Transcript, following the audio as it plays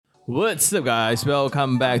What's up, guys?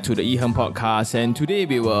 Welcome back to the Eham podcast, and today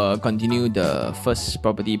we will continue the first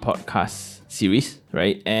property podcast series,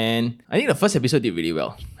 right? And I think the first episode did really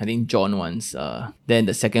well. I think John once. Then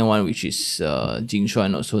the second one, which is Jing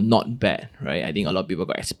Xuan, also not bad, right? I think a lot of people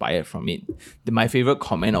got inspired from it. My favorite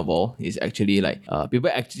comment of all is actually like people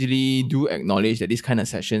actually do acknowledge that these kind of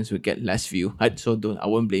sessions will get less view. I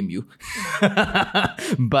won't blame you,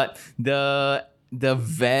 but the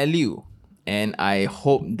value. And I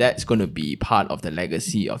hope that's going to be part of the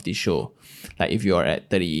legacy of this show. Like if you're at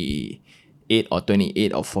 38 or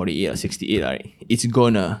 28 or 48 or 68, right, it's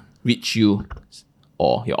going to reach you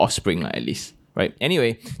or your offspring at least, right?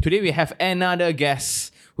 Anyway, today we have another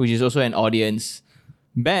guest, which is also an audience,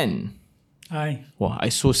 Ben. Hi. Wow, I'm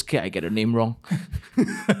so scared I get the name wrong.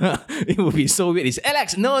 It would be so weird. It's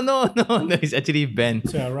Alex. No, it's actually Ben.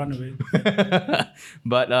 So I run away.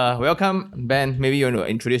 But welcome, Ben. Maybe you want to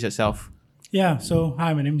introduce yourself. Yeah, so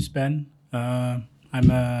hi, my name is Ben. I'm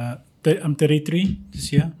 33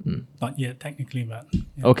 this year. Not yet technically, but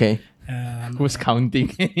yeah. Okay. Who's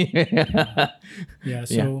counting?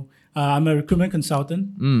 I'm a recruitment consultant.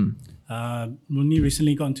 Only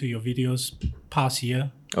recently got into your videos past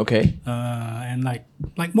year. Okay. And like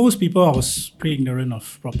most people, I was pretty ignorant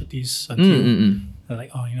of properties until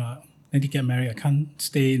like, I need to get married. I can't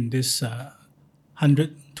stay in this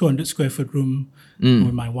 100, 200 square foot room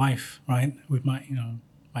with my wife, right? With my,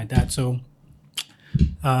 my dad. So,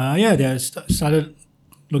 they started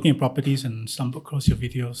looking at properties and stumbled across your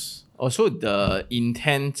videos. Also, the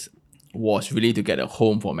intent was really to get a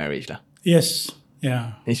home for marriage, lah. Yes.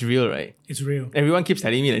 Yeah. It's real, right? It's real. Everyone keeps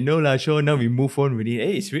telling me like, no lah, sure, now we move on really.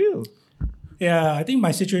 Hey, it's real. Yeah, I think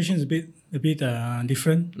my situation is a bit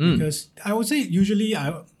different because I would say usually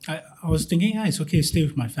I was thinking, it's okay, stay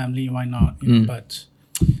with my family, why not? But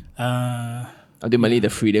ultimately the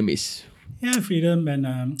freedom is freedom, and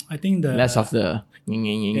I think the less of the right?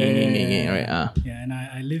 Yeah, and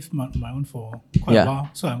I lived my own for quite a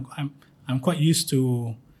while, so I'm quite used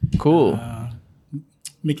to cool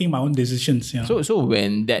making my own decisions. Yeah. So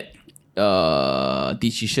when that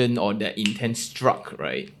decision or that intent struck,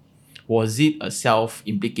 right? Was it a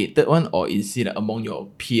self-implicated one, or is it among your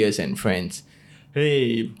peers and friends?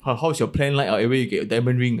 Hey, how's your plan like? Where you get a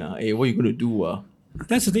diamond ring? Hey, what you gonna do?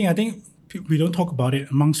 That's the thing. I think we don't talk about it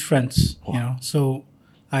amongst friends. Oh. So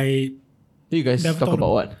you guys talk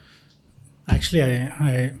about what? Actually,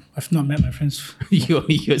 I've not met my friends for 2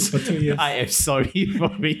 years. I am sorry for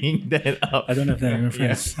bringing that up. I don't have that many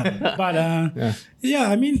friends. But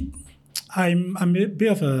I mean, I'm a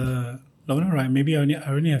bit of a loner, right? Maybe I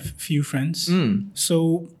only have a few friends.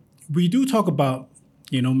 So we do talk about,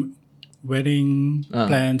 wedding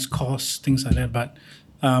plans, costs, things like that. But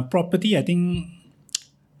property, I think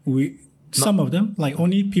some of them, like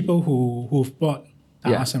only people who've bought,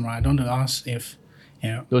 I ask them, right? I don't ask if,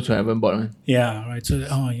 those who haven't bought, man. Yeah, right. So,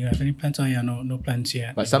 you have any plans? No plans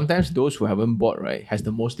yet. But sometimes those who haven't bought, right, has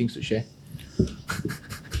the most things to share.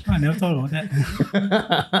 I never thought about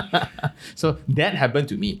that. So that happened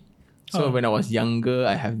to me. So when I was younger,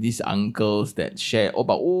 I have these uncles that share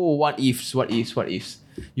about what ifs.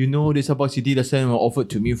 This about city lesson were offered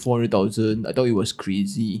to me 400,000. I thought it was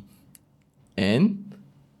crazy. And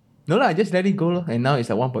no lah, I just let it go. And now it's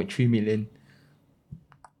like 1.3 million.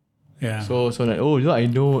 Yeah. So like, I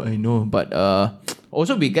know. But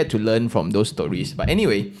also we get to learn from those stories. But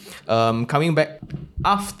anyway, coming back,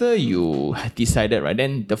 after you decided, right,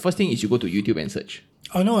 then the first thing is you go to YouTube and search.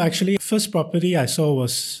 Oh no, actually, first property I saw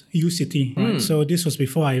was U-City, right? So this was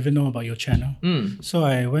before I even know about your channel. So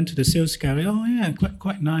I went to the sales gallery. Oh yeah,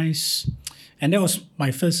 quite nice. And that was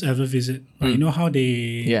my first ever visit. You know how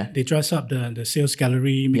they dress up the sales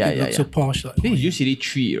gallery, make it look so posh. Like, this is U-City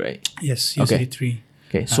 3, right? Yes, U-City 3.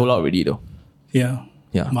 Okay, sold out already though. Yeah.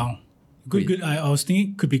 Wow. Good. I was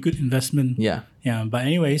thinking it could be good investment. Yeah. But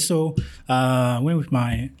anyway, so went with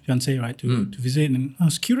my fiance, right, to visit, and I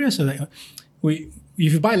was curious. Like,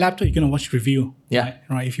 if you buy a laptop, you're gonna watch review. Yeah.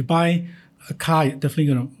 Right. If you buy a car, you're definitely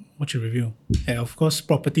gonna watch a review. And of course,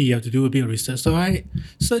 property, you have to do a bit of research. So I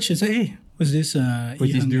searched and said, hey, what's this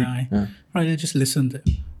this dude? guy? Right. I just listened.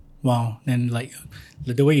 Wow. And like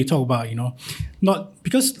the way you talk about, not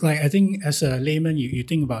because like I think as a layman, you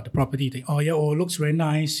think about the property, you think, it looks very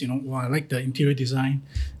nice. I like the interior design.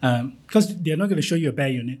 Because they're not going to show you a bare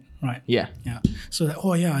unit, right? Yeah. So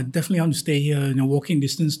I definitely want to stay here. Walking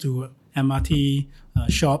distance to MRT,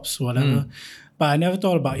 shops, whatever. But I never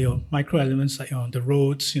thought about micro elements like the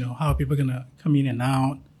roads. How are people gonna come in and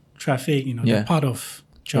out, traffic. They're part of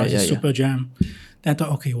Charles' super jam. Then I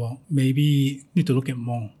thought, okay, well, maybe need to look at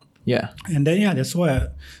more. Yeah. And then, that's why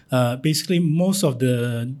basically most of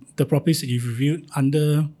the properties that you've reviewed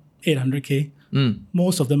under 800K.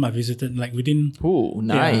 Most of them I visited like within Oh,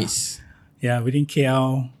 nice. within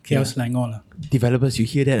KL Selangor. Developers, you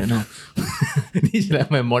hear that or not? This is like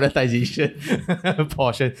my monetization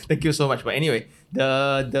portion. Thank you so much. But anyway,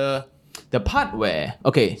 the part where,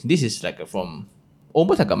 okay, this is like from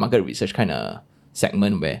almost like a market research kind of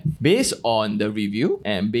segment where based on the review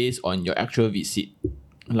and based on your actual visit,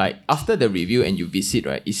 like after the review and you visit,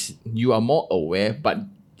 right, is you are more aware, but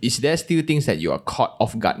is there still things that you are caught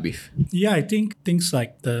off guard with? Yeah, I think things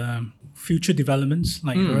like the future developments.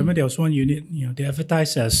 Like remember there was one unit, they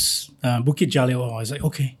advertised as Bukit Jalil. I was like,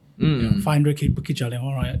 okay, 500K Bukit Jalil,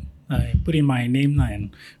 all right. I put in my name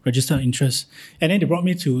and registered interest. And then they brought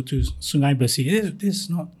me to Sungai Bersih. This is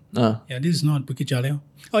not this is not Bukit Jalil.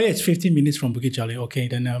 Oh yeah, it's 15 minutes from Bukit Jalil. Okay,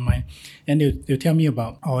 then never mind. And they'll tell me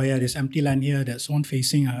about, there's empty land here. There's one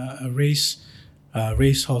facing a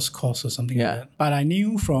racehorse course or something like that. But I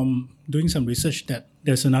knew from doing some research that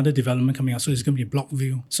there's another development coming out, so it's going to be block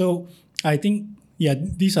view. So I think,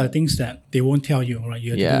 these are things that they won't tell you, right?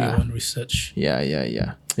 You have to do your own research.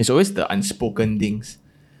 Yeah. It's always the unspoken things.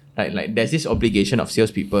 Like there's this obligation of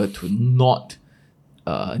salespeople to not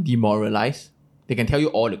demoralize. They can tell you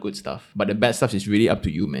all the good stuff, but the bad stuff is really up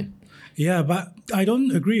to you, man. Yeah, but I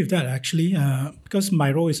don't agree with that actually, because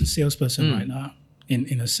my role is a salesperson right now,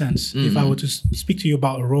 in a sense. If I were to speak to you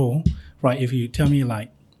about a role, right, if you tell me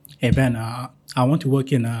like, hey Ben, I want to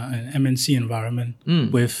work in an MNC environment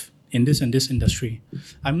in this and this industry,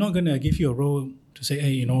 I'm not going to give you a role to say,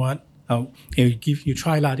 hey, you know what, you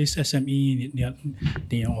try this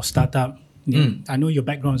SME, or startup. I know your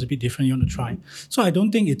background is a bit different. You want to try, so I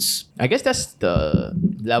don't think it's. I guess that's the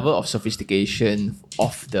level of sophistication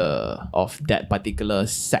of that particular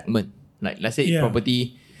segment. Like let's say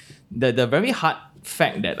property, the very hard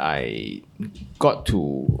fact that I got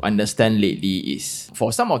to understand lately is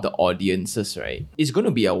for some of the audiences, right, it's going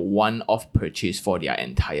to be a one-off purchase for their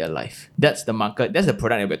entire life. That's the market, that's the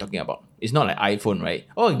product that we're talking about. It's not like iPhone, right?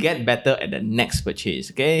 Oh, get better at the next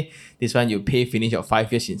purchase, okay? This one you pay, finish your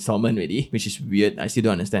 5 years installment already, which is weird. I still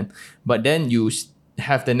don't understand. But then you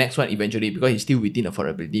have the next one eventually because it's still within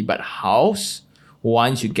affordability. But house,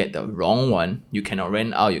 once you get the wrong one, you cannot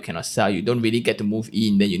rent out, you cannot sell, you don't really get to move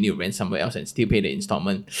in, then you need to rent somewhere else and still pay the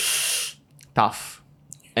installment. Tough.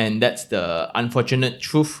 And that's the unfortunate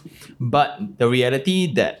truth. But the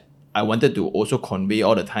reality that I wanted to also convey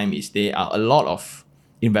all the time is there are a lot of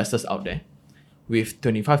investors out there with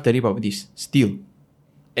 25, 30 properties still.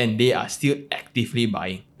 And they are still actively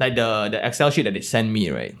buying. Like the Excel sheet that they send me,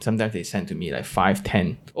 right? Sometimes they send to me like 5,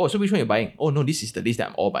 10. Oh, so which one you're buying? Oh no, this is the list that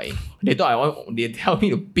I'm all buying. They they tell me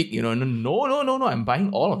to pick, no, I'm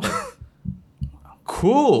buying all of them.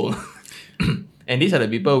 Cool. And these are the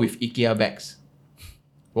people with IKEA bags.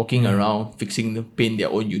 Walking around, paint their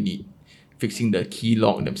own unit, fixing the key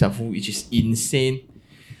lock themselves, which is insane.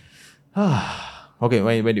 Okay,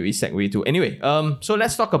 where do we segue to? Anyway, so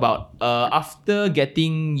let's talk about after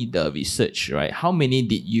getting the research, right? How many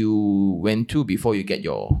did you went to before you get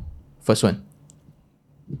your first one?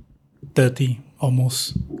 30,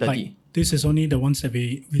 almost. 30. Like, this is only the ones that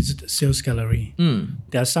we visited sales gallery.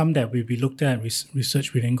 There are some that we looked at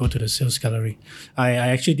research. We didn't go to the sales gallery. I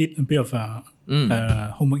actually did a bit of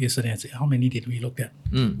homework yesterday. I said, how many did we look at?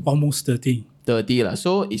 Almost 30. 30 lah.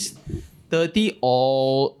 So it's 30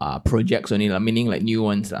 all projects only, meaning like new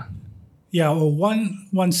ones. Yeah, or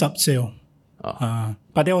one sub sale.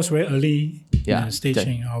 But that was very early in the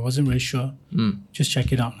staging. I wasn't really sure. Just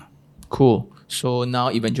check it out. Cool. So now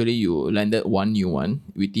eventually you landed one new one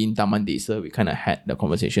within Taman Desa. We kind of had the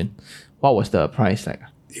conversation. What was the price like?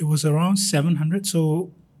 It was around 700,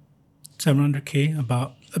 so 700K,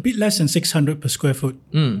 about a bit less than 600 per square foot.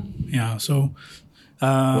 Yeah, so...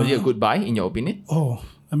 was it a good buy in your opinion? Oh,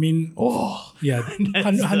 I mean... Yeah,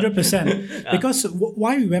 100%. Because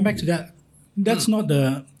why we went back to that, that's not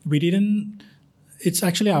the... We didn't... It's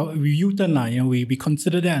actually we U-turn, we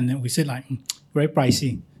considered that and then we said like, very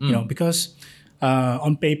pricey, because...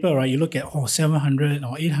 on paper, right, you look at 700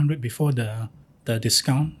 or 800 before the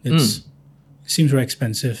discount. It seems very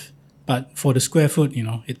expensive, but for the square foot,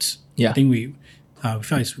 it's. I think we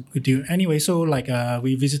felt it's a good deal. Anyway, so like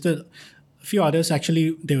we visited a few others.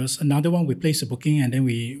 Actually, there was another one we placed a booking and then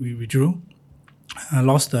we withdrew.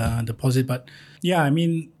 Lost the deposit, but yeah, I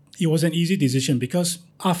mean it was an easy decision because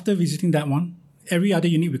after visiting that one, every other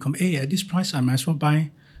unit will come. Hey, at this price, I might as well buy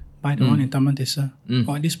the one in Taman Desa.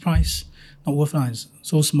 Or at this price. Not worth it. It's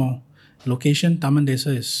so small. Location, Taman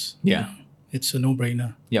Desa is it's a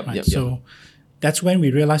no-brainer. Yep. So that's when we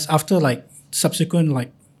realized after like subsequent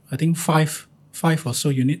I think five or so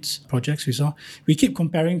units projects we saw. We keep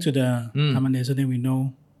comparing to the Taman Desa, then we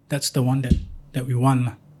know that's the one that we want.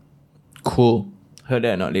 Cool. Heard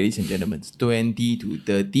that or not, ladies and gentlemen? 20 to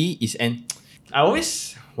 30 is an... I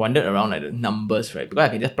always wondered around like the numbers, right? Because I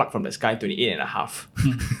can just plug from the sky 28 and a half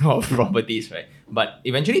of properties, right? But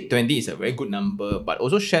eventually 20 is a very good number, but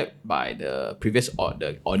also shared by the previous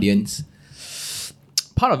the audience.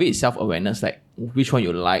 Part of it is self-awareness, like which one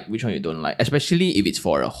you like, which one you don't like, especially if it's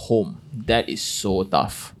for a home. That is so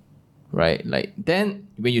tough, right? Like then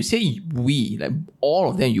when you say we, like all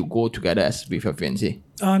of them you go together as with your fiancé.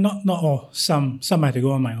 Not all. Some I had to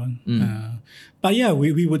go on my own. But yeah,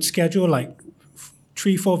 we would schedule like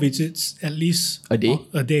 3-4 visits at least A day?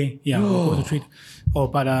 A day. Yeah, we'll go to 3.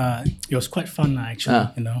 But it was quite fun actually.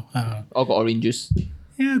 You know. All got orange juice.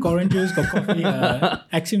 Yeah, got orange juice, got coffee.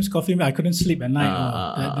 Axim's coffee. I couldn't sleep at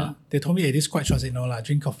night. They told me, hey, this is quite short. I said, no,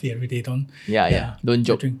 drink coffee every day. Don't. Yeah. Don't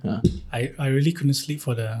joke. I really couldn't sleep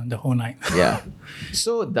for the whole night. Yeah.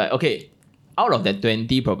 So, out of that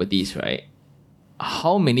 20 properties, right,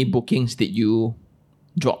 how many bookings did you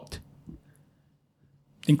dropped?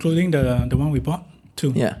 Including the one we bought?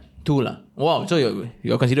 2. Yeah, 2 lah. Wow, so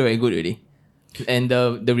you're considered very good already. And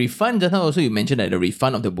the refund, just now also you mentioned that the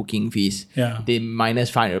refund of the booking fees, they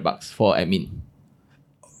minus $500 for admin.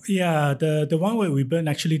 Yeah, the one where we burned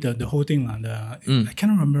actually the whole thing. I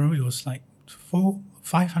cannot remember. It was like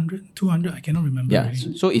 500, 200. I cannot remember. Yeah,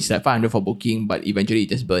 really. so it's like 500 for booking, but eventually it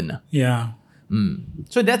just burned. Yeah.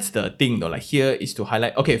 So that's the thing though. Like here is to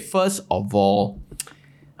highlight. Okay, first of all,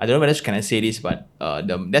 I don't know whether can I say this, but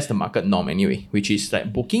that's the market norm anyway, which is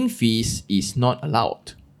like booking fees is not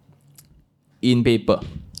allowed in paper,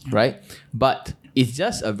 right? But it's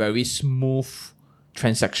just a very smooth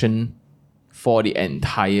transaction for the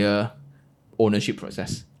entire ownership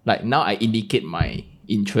process. Like now I indicate my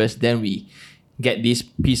interest, then we get this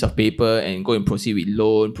piece of paper and go and proceed with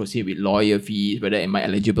loan, proceed with lawyer fees, whether am I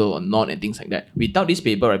eligible or not and things like that. Without this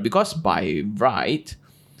paper, right, because by right,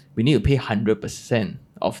 we need to pay 100%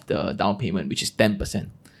 of the down payment, which is 10%.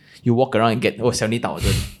 You walk around and get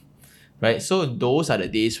 70,000, right? So those are the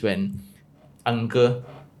days when uncle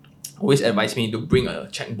always advised me to bring a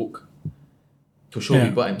checkbook to show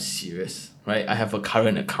people I'm serious, right? I have a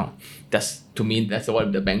current account. To me, that's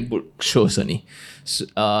what the bank book shows only. So,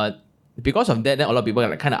 because of that, then a lot of people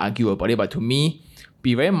kind of argue about it. But to me,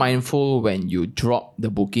 be very mindful when you drop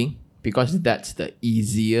the booking because that's the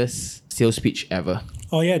easiest sales pitch ever.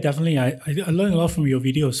 Oh yeah, definitely. I learned a lot from your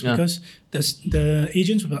videos because the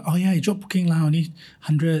agents were like, oh yeah, you drop booking lah, only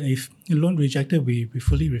 100. If the loan rejected, we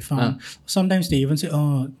fully refund. Sometimes they even say,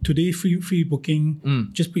 oh, today free booking.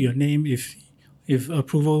 Just put your name. If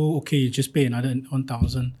approval, okay, you just pay another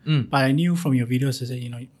 1,000. But I knew from your videos, I said,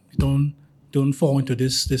 you don't fall into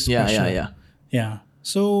this pressure. Yeah.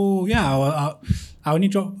 So yeah, I only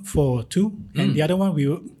dropped for 2, and the other one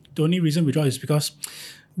the only reason we dropped is because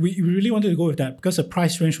we really wanted to go with that because the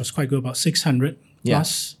price range was quite good, about 600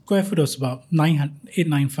 plus square foot was about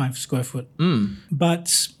 895 square foot.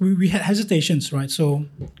 But we had hesitations, right? So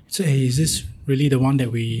hey, is this really the one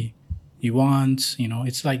that we want?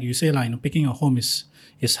 It's like you say, like picking a home is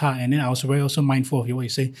hard. And then I was very also mindful of what you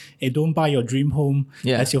say. Hey, don't buy your dream home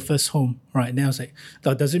as your first home, right? And then I was like,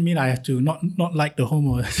 that doesn't mean I have to not like the home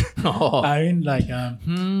or I mean like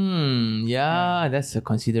that's a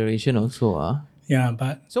consideration also. Yeah,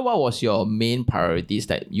 but so what was your main priorities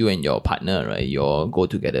that you and your partner, right, you all go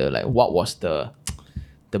together? Like what was the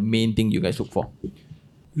main thing you guys look for?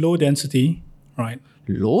 Low density, right?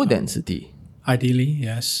 Low density? Ideally,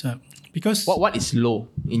 yes. Because what is low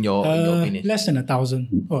in your opinion? Less than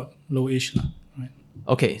 1,000 or low-ish, right?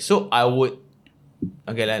 Okay, so I would.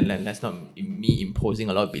 Okay, let's not me imposing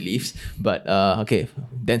a lot of beliefs, but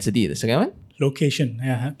density. The second one, location.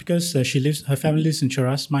 Yeah, because her family lives in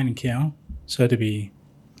Cheras, mine in KL, so it had to be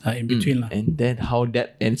in between. And then how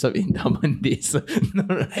that ends up in Taman Desa?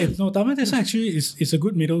 No, Taman Desa actually is a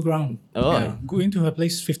good middle ground. Go into her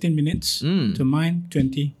place 15 minutes to mine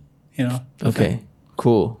 20. Perfect. Okay,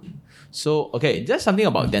 cool. So, just something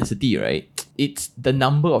about density, right? It's the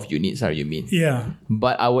number of units, you mean? Yeah.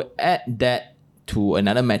 But I would add that to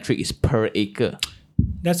another metric is per acre.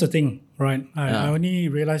 That's the thing, right? I only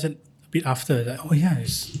realized it a bit after that. Oh yeah,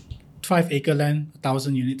 it's 5 acre land,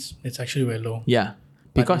 1,000 units. It's actually very low. Yeah,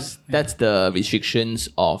 because that's the restrictions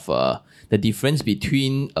of the difference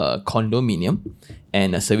between a condominium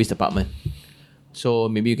and a service apartment. So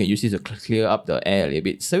maybe you can use this to clear up the air a little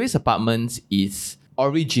bit. Service apartments is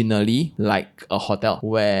originally like a hotel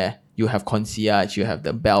where you have concierge, you have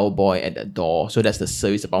the bellboy at the door. So that's the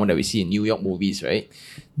service apartment that we see in New York movies, right?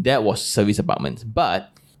 That was service apartments. But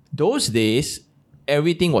those days,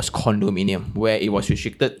 everything was condominium where it was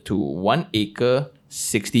restricted to 1 acre,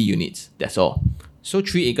 60 units. That's all. So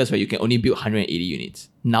 3 acres where you can only build 180 units.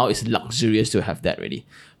 Now it's luxurious to have that already.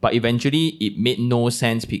 But eventually it made no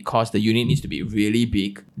sense because the unit needs to be really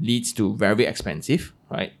big, leads to very expensive,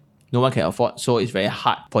 right? No one can afford, so it's very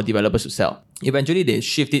hard for developers to sell. Eventually they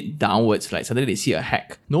shift it downwards, like suddenly they see a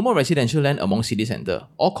hack. No more residential land among city centre,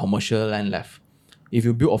 all commercial land left. If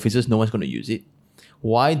you build offices, no one's going to use it.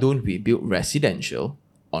 Why don't we build residential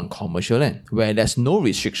on commercial land, where there's no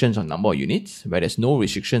restrictions on number of units, where there's no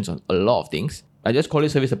restrictions on a lot of things? I just call it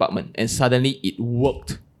service apartment, and suddenly it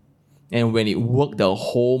worked. And when it worked, the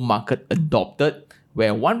whole market adopted,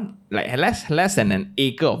 where one, like less than an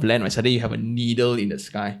acre of land, right, suddenly you have a needle in the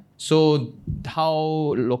sky. So how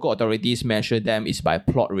local authorities measure them is by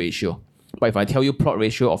plot ratio. But if I tell you plot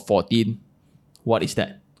ratio of 14, what is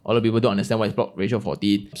that? A lot of people don't understand what is plot ratio of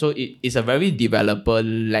 14. So it's a very developer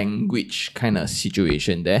language kind of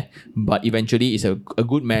situation there. But eventually, it's a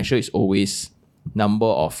good measure is always number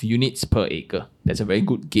of units per acre. That's a very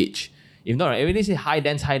good gauge. If not, everybody say high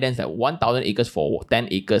dense, like 1,000 acres for 10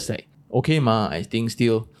 acres, like, okay ma, I think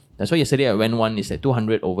still. That's why yesterday I went one, it's like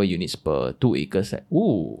 200 over units per 2 acres. Like,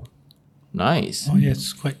 ooh, nice. Oh,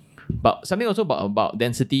 yes, quite. But something also about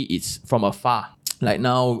density is from afar. Like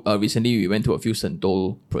now, recently we went to a few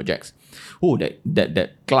Sentul projects. Oh,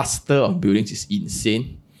 that cluster of buildings is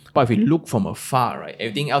insane. But if you look from afar, right,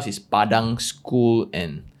 everything else is Padang, school,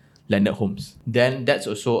 and landed homes. Then that's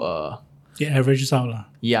also it averages out lah.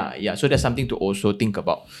 Yeah. So that's something to also think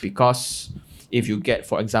about, because if you get,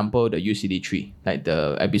 for example, the UCD3, like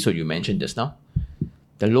the episode you mentioned just now,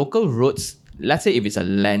 the local roads, let's say if it's a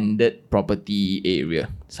landed property area,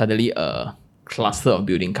 suddenly a cluster of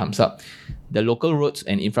building comes up, the local roads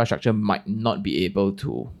and infrastructure might not be able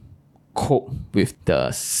to cope with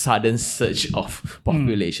the sudden surge of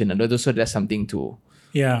population. And also that's something to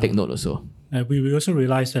take note also. We also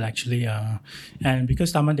realized that actually, and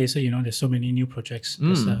because Taman Desa, there's so many new projects.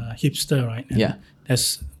 There's Hipster, right? And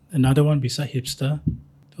there's another one beside Hipster.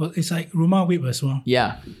 It's like Rumah Whip as well.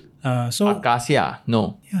 Yeah. So Acacia,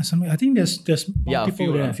 no. Yeah, I think there's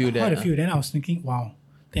multiple a few there. Quite a few. Then I was thinking, wow,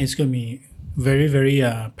 then it's going to be very, very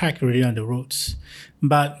packed already on the roads.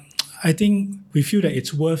 But I think we feel that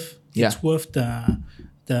it's worth the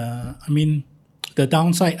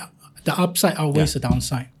downside. The upside outweighs the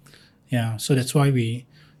downside. Yeah, so that's why we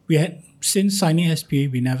had, since signing SPA,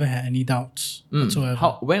 we never had any doubts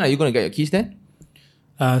whatsoever. When are you going to get your keys then?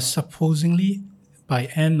 Supposedly by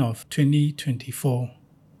end of 2024.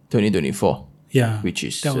 2024. Yeah. Which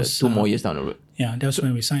is 2 more years down the road. Yeah, that was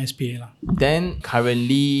when we signed SPA lah. Then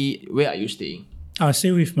currently, where are you staying? I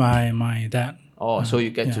stay with my dad. Oh, so you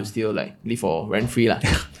get to still like live for rent free lah.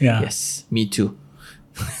 Yeah. Yes, me too.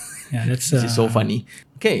 Yeah, that's this is so funny.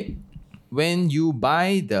 Okay. When you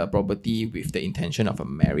buy the property with the intention of a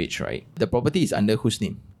marriage, right? The property is under whose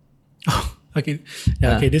name? Oh, okay.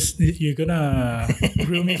 Yeah, okay. This you're gonna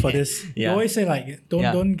grill me for this. You always say like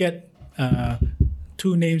don't get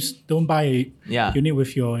 2 names. Don't buy a unit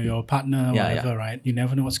with your partner or whatever, right? You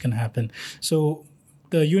never know what's gonna happen. So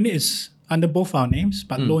the unit is under both our names,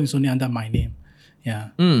 but loan is only under my name.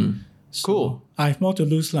 Yeah. So cool. I have more to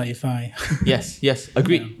lose like if I. Yes.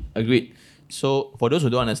 Agreed. So for those who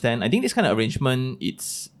don't understand, I think this kind of arrangement,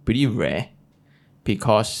 it's pretty rare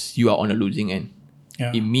because you are on the losing end.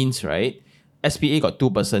 Yeah. It means, right, SPA got 2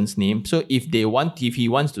 persons' name. So if he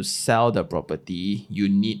wants to sell the property, you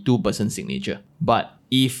need 2 persons' signature. But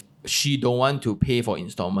if she don't want to pay for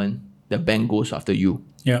installment, the bank goes after you.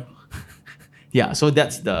 Yeah. Yeah, so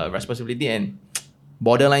that's the responsibility and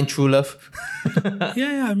borderline true love.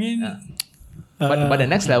 Yeah, I mean. But the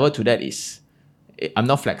next level to that is, I'm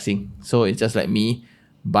not flexing. So it's just like me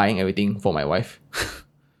buying everything for my wife.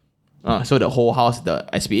 So the whole house, the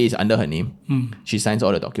SPA is under her name. She signs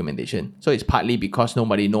all the documentation. So it's partly because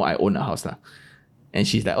nobody know I own a house lah. And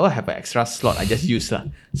she's like, oh, I have an extra slot, I just use lah.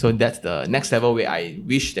 So that's the next level where I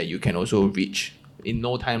wish that you can also reach in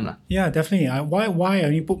no time lah. Yeah, definitely. Why I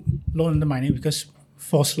only put loan under my name? Because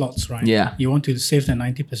 4 slots, right? Yeah. You want to save the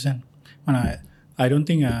 90%. And I don't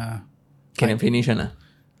think Can I finish lah?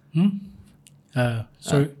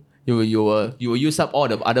 So you will use up all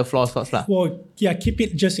the other floor slots lah. well, yeah, keep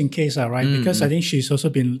it just in case, right? Because I think she's also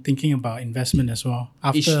been thinking about investment as well.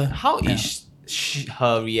 After How is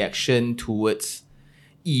her reaction towards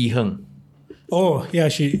Yi Heng? Oh yeah,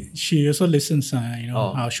 she also listens.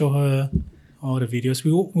 I'll show her all the videos.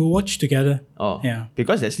 We watch together. Oh yeah,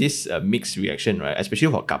 because there's this mixed reaction, right?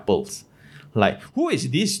 Especially for couples. Like, who is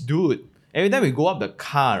this dude? Every time we go up the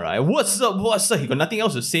car, right? What's up? He got nothing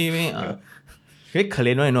else to say, man. Very 可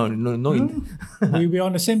怜, right? No. We're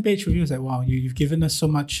on the same page with you. It's like, wow, you've given us so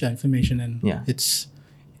much information, and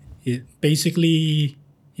it basically,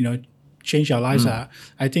 changed our lives.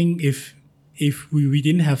 I think if we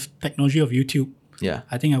didn't have technology of YouTube, Yeah.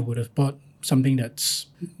 I think I would have bought something that's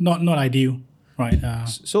not ideal, right?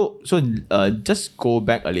 So just go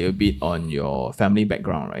back a little bit on your family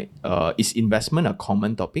background, right? Is investment a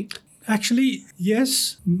common topic? Actually,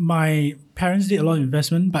 yes, my parents did a lot of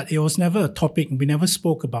investment, but it was never a topic. We never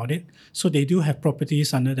spoke about it. So they do have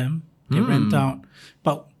properties under them. They rent out,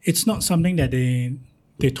 but it's not something that they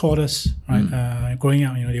taught us, right? Growing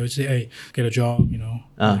up, they would say, "Hey, get a job,"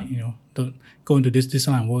 don't go into this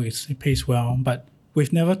line of work. It pays well, but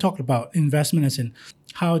we've never talked about investment as in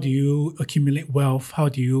how do you accumulate wealth? How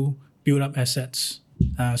do you build up assets?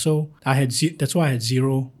 So that's why I had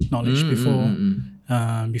zero knowledge before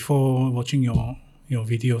watching your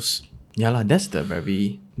videos. Yeah, lah. That's the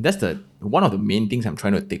one of the main things I'm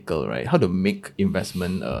trying to tackle, right? How to make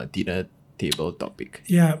investment a dinner table topic.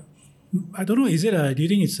 Yeah, I don't know. Do you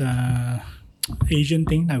think it's a Asian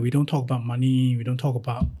thing that we don't talk about money? We don't talk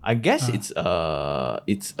about. I guess it's a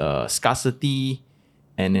scarcity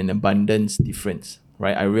and an abundance difference,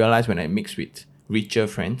 right? I realized when I mix with richer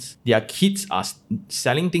friends, their kids are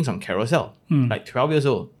selling things on Carousel, like 12 years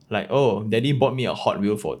old. Like, oh, daddy bought me a Hot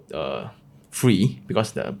Wheel for free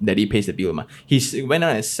because the daddy pays the bill. He went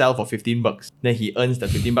out and sell for $15. Then he earns the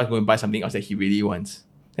 $15 going to buy something else that he really wants.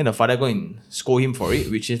 Then the father go and scold him for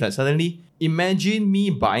it, which is like suddenly, imagine me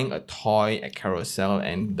buying a toy at Carousel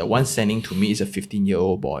and the one sending to me is a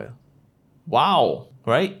 15-year-old boy. Wow,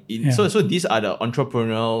 right? So these are the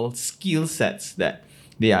entrepreneurial skill sets that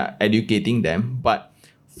they are educating them. But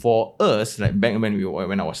for us, like back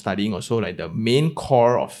when I was studying also, like the main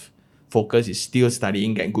core of focus is still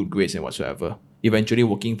studying, get good grades and whatsoever. Eventually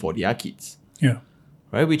working for their kids. Yeah.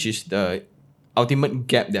 Right? Which is the ultimate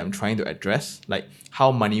gap that I'm trying to address, like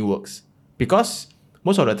how money works. Because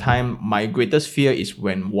most of the time, my greatest fear is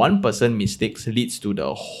when one person mistakes leads to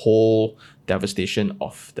the whole devastation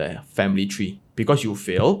of the family tree. Because you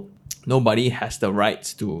fail, nobody has the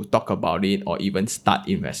rights to talk about it or even start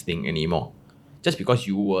investing anymore. Just because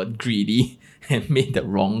you were greedy and made the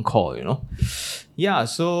wrong call, Yeah,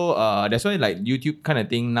 so that's why like YouTube kind of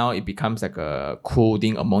thing now, it becomes like a cool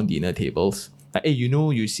thing among dinner tables. Like, hey,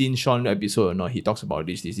 you seen Sean's episode or not? He talks about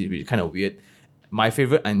this, which is kind of weird. My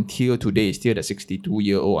favorite until today is still the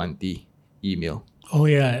 62-year-old auntie email. Oh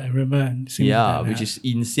yeah, I remember seeing that. Which is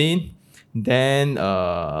insane. Then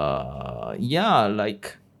but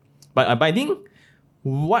I think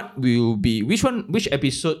which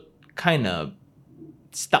episode kind of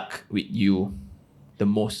stuck with you the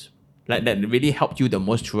most? Like that really helped you the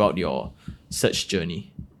most throughout your search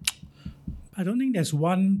journey? I don't think there's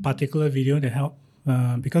one particular video that helped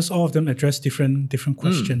because all of them address different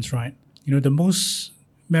questions, right? The most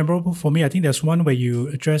memorable for me, I think there's one where you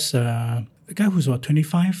address a guy who's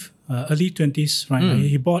 25, early 20s, right?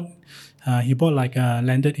 He bought like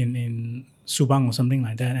landed in Subang or something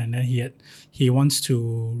like that, and then he wants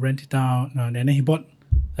to rent it out, and then he bought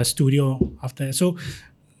a studio after. So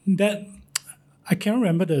that I can't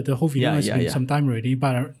remember the whole video. It's been some time already,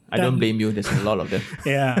 but I don't blame you. There's a lot of them.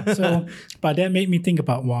 Yeah. So, but that made me think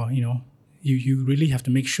about you really have to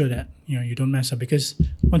make sure that you don't mess up, because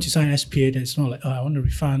once you sign SPA, it's not like, oh, I want a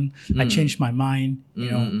refund. I changed my mind.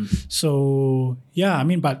 So yeah, I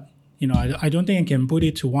mean, but I don't think I can put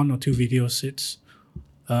it to one or two videos. It's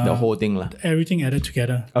the whole thing lah. Everything added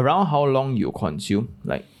together. Around how long you consume?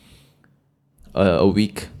 Like a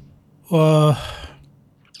week?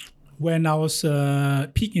 When I was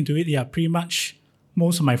peek into it, pretty much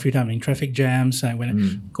most of my free time in traffic jams, and when I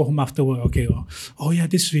go home after work,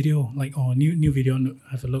 this video, like new video,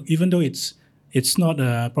 have a look. Even though it's not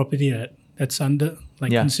a property that's under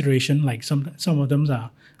consideration, like some of them are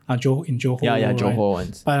in Johor. Yeah, Johor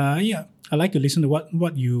ones. But I like to listen to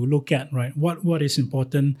what you look at, right? What is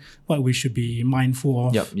important, what we should be mindful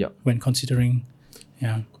of when considering.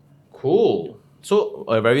 Yeah. Cool. So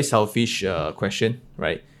a very selfish question,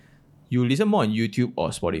 right? You listen more on YouTube or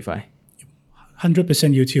Spotify? 100%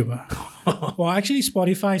 YouTube. Well, actually,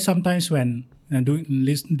 Spotify sometimes when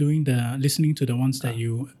listening to the ones that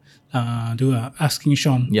you do asking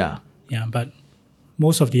Sean. Yeah. Yeah, but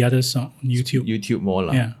most of the others are on YouTube. YouTube more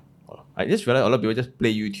lah. Yeah. I just realized a lot of people just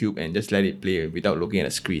play YouTube and just let it play without looking at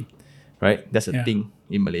the screen, right? That's a thing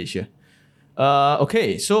in Malaysia.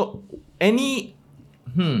 Okay, so there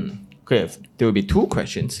will be two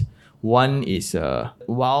questions. One is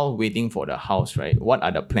while waiting for the house, right? What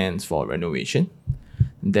are the plans for renovation?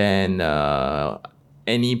 Then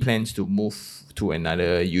any plans to move to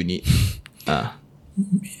another unit? I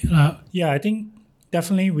think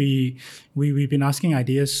definitely we've been asking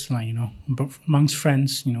ideas, like amongst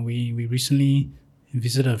friends. We recently and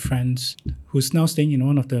visited a friend who's now staying in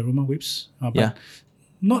one of the Rumah Whips. But Yeah.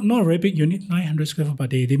 not a very big unit, 900 square foot, but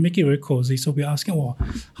they make it very cozy. So we're asking, well,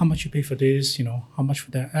 how much you pay for this? You know, how much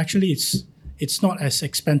for that? Actually, it's not as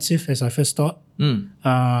expensive as I first thought.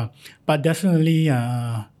 But definitely,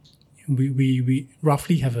 we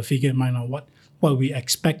roughly have a figure in mind on what we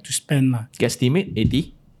expect to spend. Guesstimate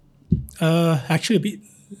 80, Actually, a bit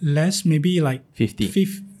less, maybe like 50.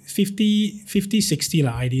 50, 60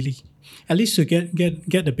 ideally. At least to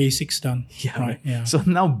get the basics done. Yeah, right. Yeah. So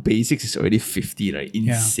now basics is already 50, right?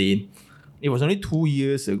 Insane. It was only 2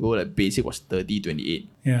 years ago, like basic was 30, 28.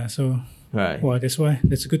 Yeah. So Right. well, that's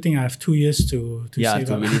a good thing I have 2 years to save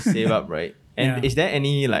to up. really save up, right? And Yeah. is there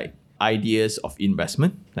any like ideas of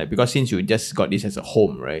investment? Like because since you just got this as a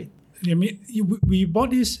home, right? I mean, we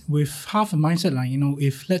bought this with half a mindset, like, you know,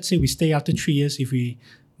 if let's say we stay after 3 years, if we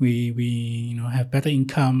you know have better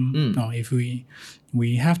income, or if we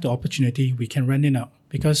have the opportunity, we can rent it out.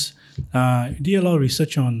 Because did a lot of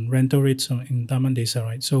research on rental rates in Taman Desa,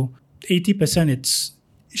 right? So 80% it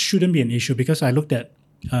shouldn't be an issue, because I looked at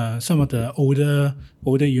some of the older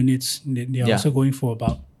units. They are also going for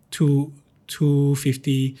about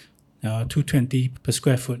 250, 220 per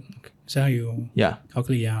square foot. Is that how you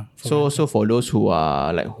calculate? Yeah. So for those who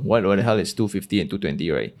are like, what the hell is 250 and 220,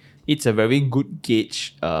 right? It's a very good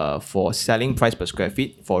gauge for selling price per square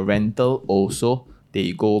feet. For rental also,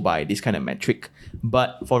 they go by this kind of metric.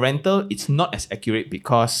 But for rental, it's not as accurate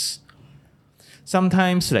because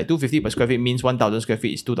sometimes like 250 per square feet means 1,000 square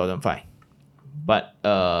feet is 2,500. But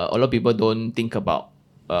a lot of people don't think about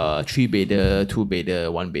 3-bedder, 2-bedder,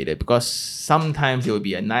 1-bedder, because sometimes it will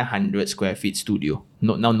be a 900 square feet studio.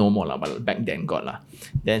 Now no more, but back then got.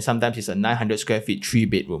 Then sometimes it's a 900 square feet, 3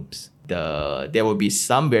 bedrooms. There will be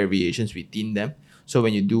some variations within them. So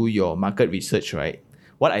when you do your market research, right,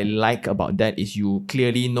 what I like about that is you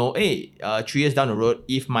clearly know, hey, 3 years down the road,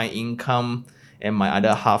 if my income and my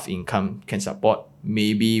other half income can support,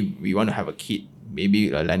 maybe we want to have a kid, maybe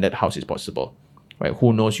a landed house is possible. Right?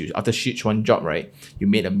 Who knows? You after switch one job, right? You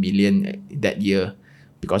made $1 million that year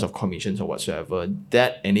because of commissions or whatsoever.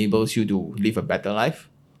 That enables you to live a better life.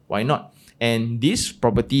 Why not? And this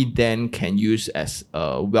property then can use as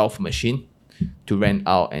a wealth machine to rent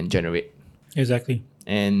out and generate. Exactly.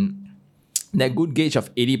 And that good gauge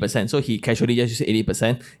of 80%. So he casually just used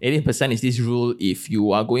 80%. 80% is this rule. If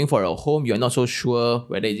you are going for a home, you're not so sure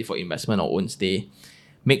whether it's for investment or own stay.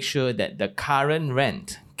 Make sure that the current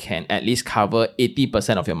rent can at least cover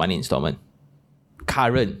 80% of your money installment.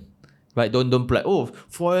 Current. Right? Don't play,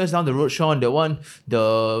 4 years down the road, Sean,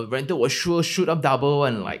 the rental will sure shoot up double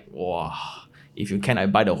one. Like, wow. If you can, I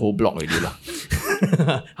buy the whole block already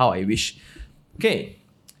lah. How I wish. Okay.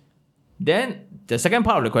 Then the second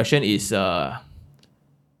part of the question is,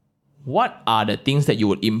 what are the things that you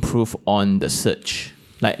would improve on the search?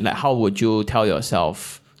 Like how would you tell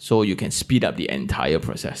yourself so you can speed up the entire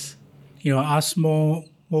process? You know, ask more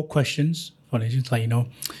questions for agents, like, you know.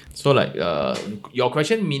 So like your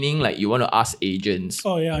question meaning like you want to ask agents.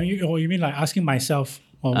 Oh yeah, you mean like asking myself?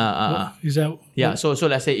 Or is that? Yeah. So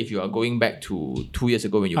let's say if you are going back to 2 years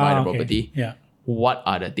ago when you buy the property. Yeah. What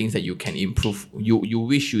are the things that you can improve? You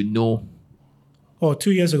wish you know. Oh,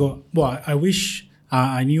 2 years ago. Well, I wish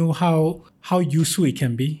I knew how useful it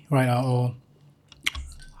can be, right? Or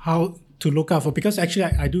how to look out for, because actually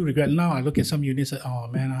I do regret now. I look at some units that, oh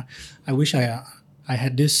man, I wish I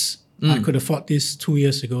had this. I could afford this 2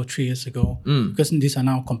 years ago, 3 years ago, because these are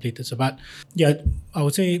now completed. So, but yeah, I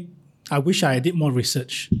would say I wish I did more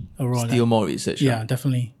research around. Still more research. Yeah,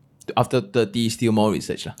 definitely. After 30, still more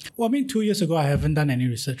research. Well, I mean, 2 years ago I haven't done any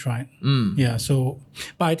research, right? Yeah. So,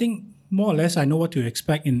 but I think more or less I know what to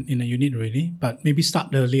expect in a unit really. But maybe start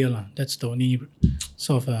earlier lah. That's the only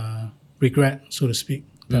sort of regret, so to speak,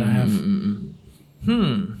 that I have.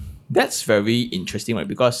 That's very interesting, right?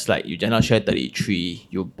 Because like you just now shared 33,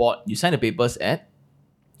 you signed the papers at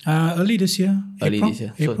early this year.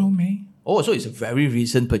 So, May. Oh, so it's a very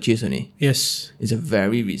recent purchase only. Yes. It's a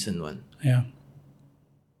very recent one. Yeah.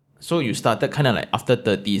 So you started kind of like after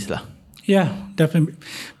 30s lah. Yeah, definitely.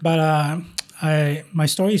 But my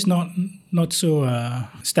story is not so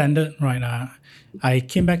standard, right? I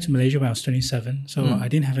came back to Malaysia when I was 27, so I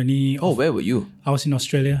didn't have any. Where were you? I was in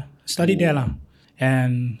Australia. Studied there lah.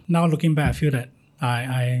 And now looking back, I feel that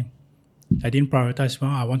I didn't prioritize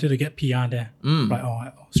well. I wanted to get PR there, right?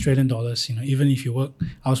 Or Australian dollars, you know. Even if you work,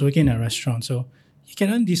 I was working in a restaurant, so you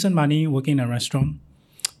can earn decent money working in a restaurant.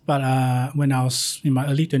 But when I was in my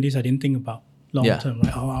early 20s, I didn't think about long term.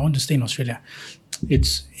 Like, I want to stay in Australia. It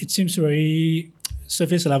seems very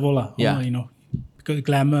surface level lah. You know, because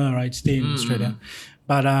glamour, right? Stay in Australia.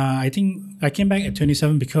 But I think I came back at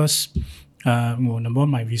 27 because Well, number one,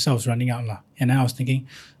 my visa was running out lah, and then I was thinking,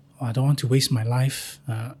 oh, I don't want to waste my life.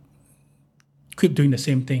 Keep doing the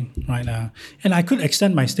same thing, right? And I could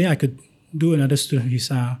extend my stay. I could do another student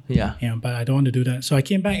visa. Yeah. But I don't want to do that. So I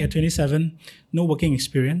came back at 27, no working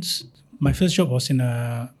experience. My first job was in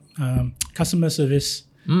a customer service,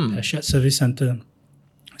 a shared service center.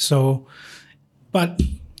 So, but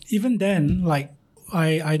even then, like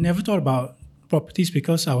I never thought about properties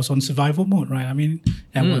because I was on survival mode, right? I mean,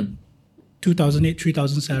 and what 2008,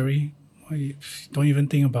 3,000 salary, I don't even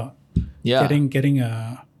think about getting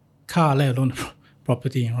a car, let alone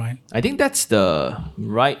property, right? I think that's the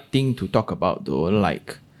right thing to talk about though.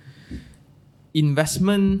 Like,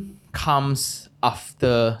 investment comes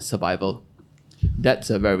after survival. That's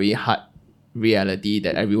a very hard reality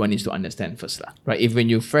that everyone needs to understand first, right? If when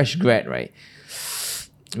you fresh grad, right,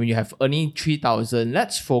 when you have earning 3,000,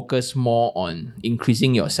 let's focus more on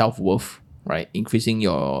increasing your self-worth, right? Increasing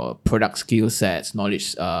your product skill sets,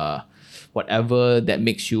 knowledge, whatever that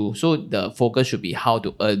makes you. So the focus should be how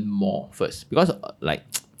to earn more first. Because like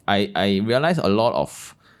I realize a lot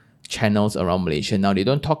of channels around Malaysia now, they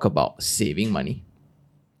don't talk about saving money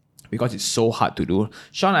because it's so hard to do.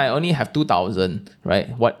 Sean, I only have 2,000,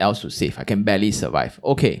 right? What else to save? I can barely survive.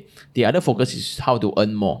 Okay, the other focus is how to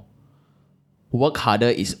earn more. Work harder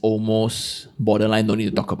is almost borderline, no need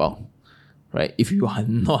to talk about, right? If you are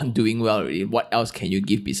not doing well already, what else can you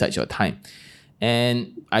give besides your time?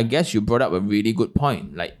 And I guess you brought up a really good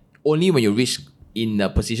point. Like, only when you reach in a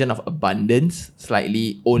position of abundance,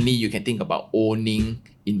 slightly, only you can think about owning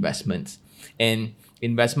investments. And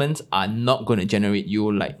investments are not going to generate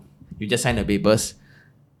you like, you just sign the papers.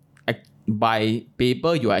 By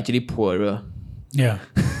paper, you are actually poorer. Yeah.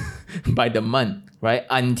 By the month, right?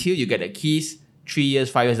 Until you get the keys, 3 years,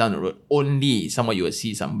 5 years down the road, only somewhere you will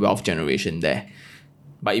see some wealth generation there.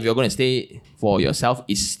 But if you're going to stay for yourself,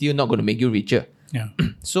 it's still not going to make you richer. Yeah.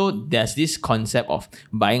 So there's this concept of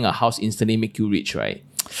buying a house instantly make you rich, right?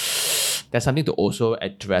 That's something to also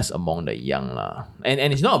address among the young lah. And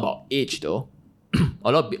it's not about age though.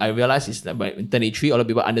 I realize it's like by 33, a lot of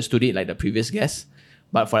people understood it like the previous guest.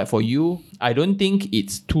 But for you, I don't think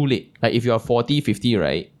it's too late. Like if you're 40, 50,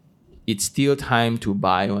 right? It's still time to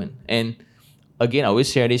buy one. And again, I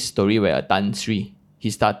always share this story where Tan Sri, he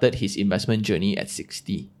started his investment journey at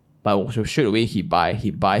 60. But straight away he buys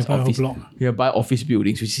office. He buy office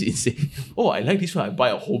buildings, which is insane. Oh, I like this one. I buy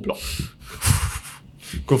a whole block.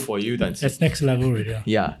 Good for you, Tan Sri. That's next level already.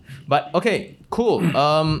 Yeah. But okay, cool.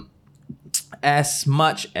 As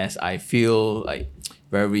much as I feel like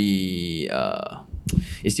very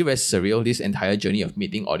it's still very surreal, this entire journey of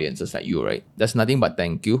meeting audiences like you, right? There's nothing but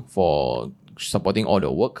thank you for supporting all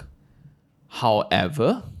the work.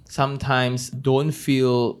 However, sometimes don't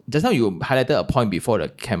feel, just now you highlighted a point before the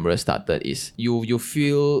camera started, is you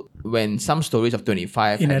feel when some stories of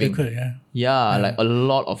 25 inadequate, like a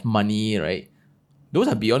lot of money, right? Those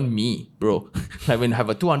are beyond me, bro. Like when I have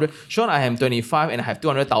a 200, Sean, I am 25 and I have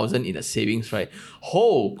 200,000 in the savings, right?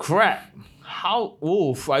 Oh crap.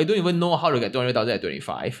 I don't even know how to get 200,000 at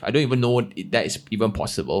 25. I don't even know if that is even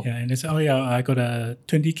possible. Yeah, and it's, I got a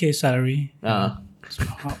 20K salary. So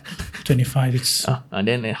 25, and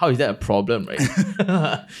then how is that a problem, right?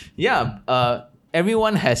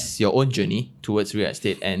 Everyone has your own journey towards real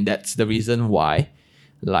estate, and that's the reason why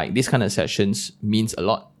like this kind of sessions means a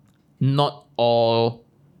lot. Not all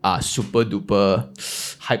are super duper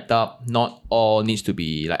hyped up. Not all needs to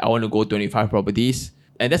be like, I want to go 25 properties.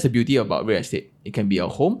 And that's the beauty about real estate. It can be a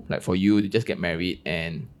home, like for you to just get married.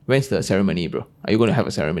 And when's the ceremony, bro? Are you going to have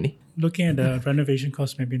a ceremony? Looking at the renovation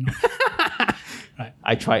cost, maybe not. Right.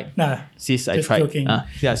 I tried. Nah, Sis, I tried. Joking.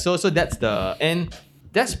 So that's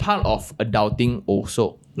part of adulting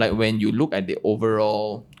also. Like when you look at the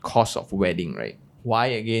overall cost of wedding, right? Why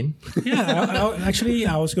again?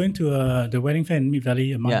 I was going to the wedding fair in Mid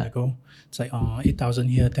Valley a month ago. It's like 8,000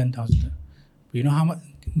 here, 10,000. You know how much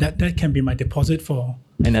that can be my deposit for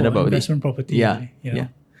another investment property. Yeah. You know?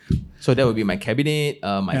 So that would be my cabinet,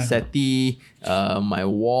 my settee, my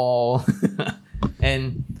wall,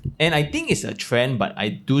 and I think it's a trend. But I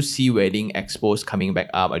do see wedding expos coming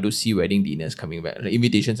back up. I do see wedding dinners coming back. The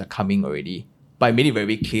invitations are coming already. But I made it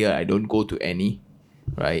very clear I don't go to any,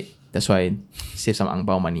 right? That's why I save some ang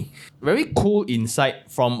bao money. Very cool insight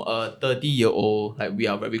from a 30-year-old. Like we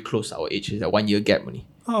are very close. Our age is a 1 year gap only.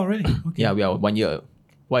 Oh, really? Okay. Yeah, we are 1 year.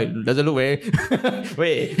 Why does it look very?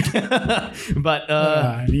 Wait, but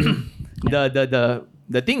the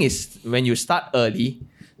thing is when you start early,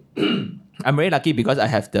 I'm very lucky because I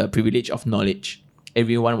have the privilege of knowledge.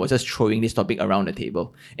 Everyone was just throwing this topic around the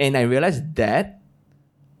table, and I realized that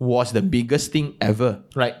was the biggest thing ever.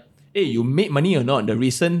 Right? hey, you made money or not? The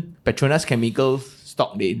recent Petronas Chemicals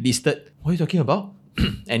stock they listed. What are you talking about?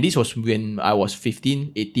 And this was when I was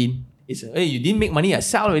 15, 18. It's, hey, you didn't make money,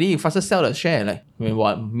 sell already, you faster sell the share. Like, when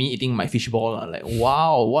what, me eating my fishball, like,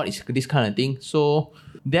 wow, what is this kind of thing? So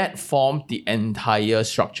that formed the entire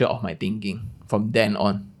structure of my thinking from then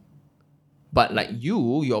on. But like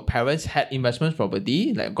your parents had investment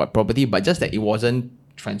property, like got property, but just that it wasn't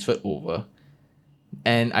transferred over.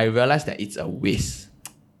 And I realized that it's a waste.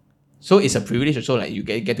 So it's a privilege also, like you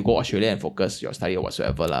get to go Australia and focus your study or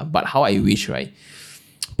whatsoever. But how I wish, right?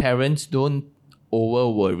 Parents don't over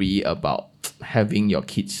worry about having your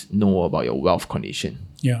kids know about your wealth condition.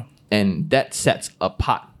 Yeah. And that sets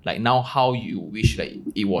apart, like now how you wish like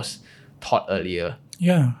it was taught earlier.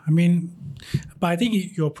 Yeah. I mean, but I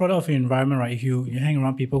think you're product of your environment, right? If you hang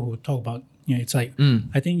around people who talk about, it's like,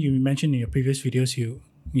 I think you mentioned in your previous videos,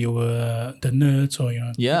 you were the nerds or,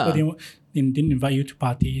 Yeah. people didn't invite you to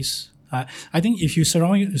parties. I think if you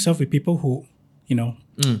surround yourself with people who,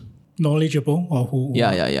 knowledgeable or who,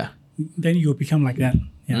 Yeah. then you become like that.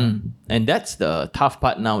 Yeah. And that's the tough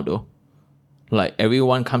part now though. Like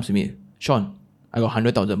everyone comes to me, Sean, I got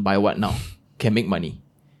 100,000, buy what now? Can make money.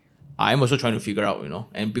 I'm also trying to figure out,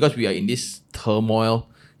 and because we are in this turmoil,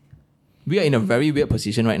 we are in a very weird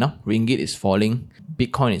position right now. Ringgit is falling,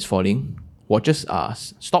 Bitcoin is falling, watches are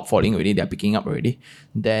stopped falling already, they're picking up already.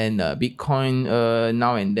 Then Bitcoin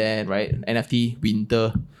now and then, right? NFT,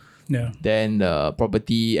 winter. Yeah. Then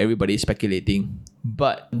property, everybody's speculating.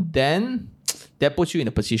 But then that puts you in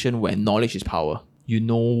a position where knowledge is power. You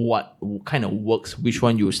know what kind of works, which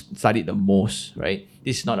one you studied the most, right?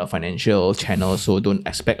 This is not a financial channel, so don't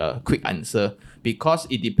expect a quick answer because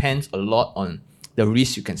it depends a lot on the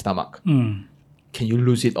risk you can stomach. Can you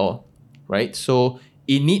lose it all, right? So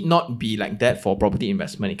it need not be like that for property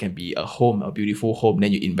investment. It can be a home, a beautiful home,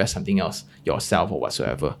 then you invest something else yourself or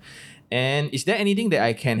whatsoever. And is there anything that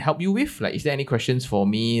I can help you with? Like, is there any questions for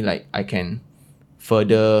me? Like, I can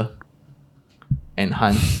further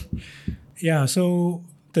enhance. Yeah, so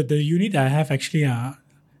the unit that I have actually, I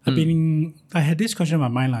had this question in my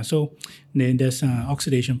mind. So then there's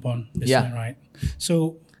oxidation pond, right?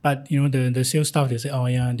 So, but the sales staff, they say, oh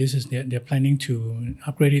yeah, this is they're planning to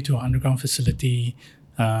upgrade it to an underground facility.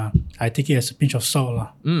 I take it as a pinch of salt,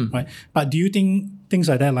 right? But do you think things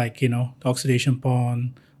like that, like, the oxidation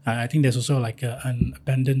pond, I think there's also like an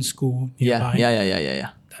abandoned school nearby. Yeah.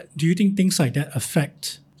 Do you think things like that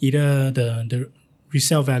affect either the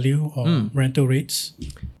resale value or rental rates?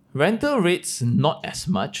 Rental rates, not as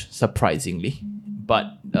much, surprisingly,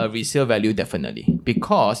 but resale value definitely.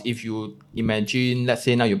 Because if you imagine, let's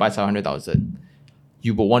say now you buy 700,000,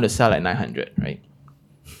 you would want to sell at 900, right?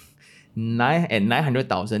 At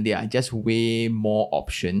 900,000, there are just way more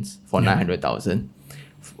options for 900,000.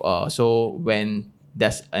 So when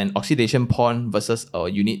there's an oxidation pond versus a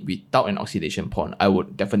unit without an oxidation pond, I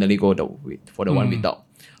would definitely go for the one without.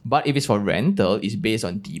 But if it's for rental, it's based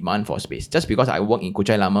on demand for space. Just because I work in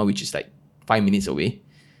Kuchai Lama, which is like 5 minutes away,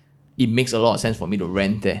 it makes a lot of sense for me to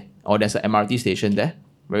rent there. Or there's an MRT station there,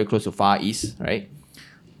 very close to Far East, right?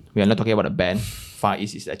 We are not talking about a band. Far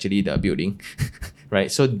East is actually the building,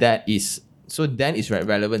 right? So then it's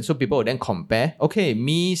relevant. So people will then compare, okay,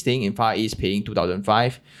 me staying in Far East paying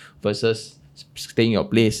 2,005 versus staying your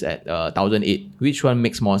place at 1,008. Which one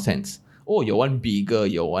makes more sense? Oh, your one bigger,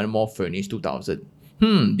 your one more furnished, 2,000.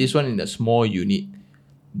 This one in the small unit,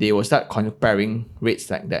 they will start comparing rates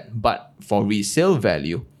like that. But for resale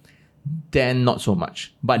value, then not so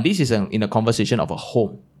much. But this is in a conversation of a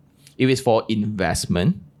home. If it's for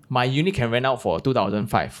investment, my unit can rent out for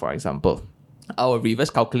 2,005, for example. I will reverse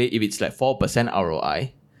calculate if it's like 4%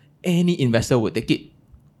 ROI, any investor would take it.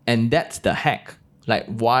 And that's the hack. Like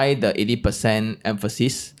why the 80%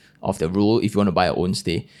 emphasis of the rule if you want to buy your own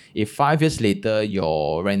stay. If 5 years later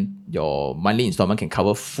your monthly installment can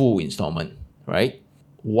cover full installment, right?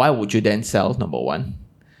 Why would you then sell? Number one,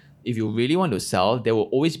 if you really want to sell, there will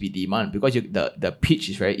always be demand because the pitch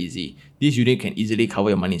is very easy. This unit can easily cover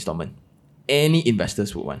your monthly installment. Any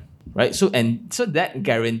investors would want, right? So that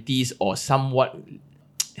guarantees or somewhat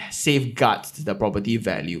safeguards the property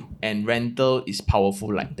value, and rental is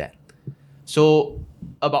powerful like that. So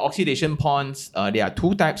about oxidation ponds, there are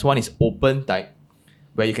two types. One is open type,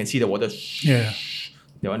 where you can see the water. Yeah.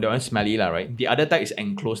 The one smelly, right? The other type is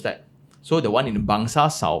enclosed type. So the one in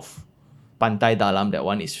Bangsa South, Pantai Dalam, that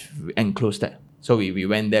one is enclosed type. So we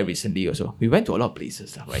went there recently also. We went to a lot of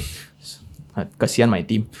places, right? Kasihan my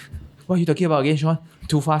team. What are you talking about again, Sean?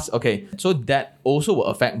 Too fast? Okay. So that also will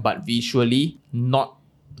affect, but visually, not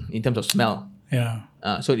in terms of smell. Yeah.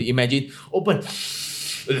 So imagine, open.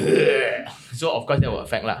 So of course that will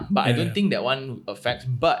affect lah. But I don't think that one affects.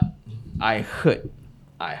 But I heard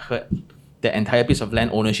the entire piece of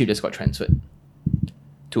land ownership just got transferred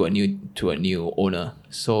to a new owner.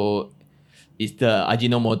 So it's the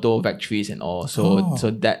Ajinomoto factories and all.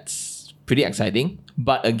 So that's pretty exciting.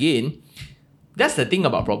 But again, that's the thing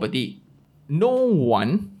about property. No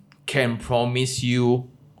one can promise you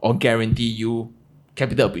or guarantee you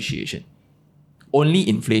capital appreciation. Only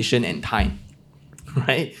inflation and time.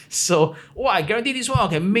 Right? So, I guarantee this one I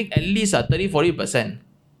can make at least 30-40%.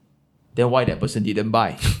 Then why that person didn't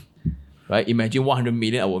buy? Right? Imagine 100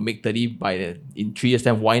 million, I will make 30 in 3 years'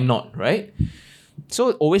 time. Why not? Right?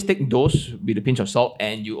 So always take those with a pinch of salt,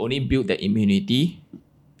 and you only build that immunity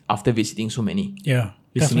after visiting so many. Yeah.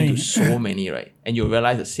 Listening Definitely. to so many, right? And you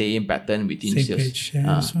realize the same pattern within Same sales. page.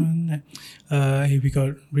 Yeah, this one. We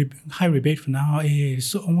got high rebate for now.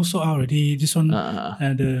 It's almost sold out already. This one,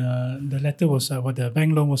 the letter was the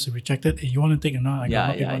bank loan was rejected. Hey, you want to take or not?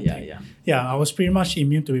 Yeah, I was pretty much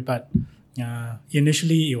immune to it, but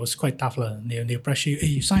initially it was quite tough. They pressure you, hey,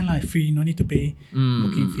 you sign like free, no need to pay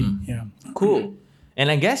booking fee. Yeah. Cool.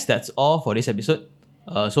 And I guess that's all for this episode.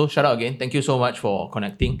 So shout out again. Thank you so much for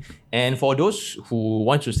connecting. And for those who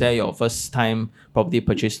want to share your first time property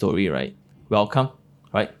purchase story, right? Welcome,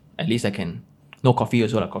 right? At least I can. No coffee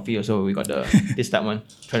also. We got this type one.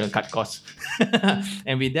 Trying to cut costs.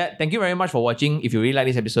 And with that, thank you very much for watching. If you really like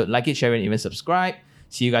this episode, like it, share it, and even subscribe.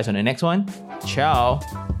 See you guys on the next one. Ciao.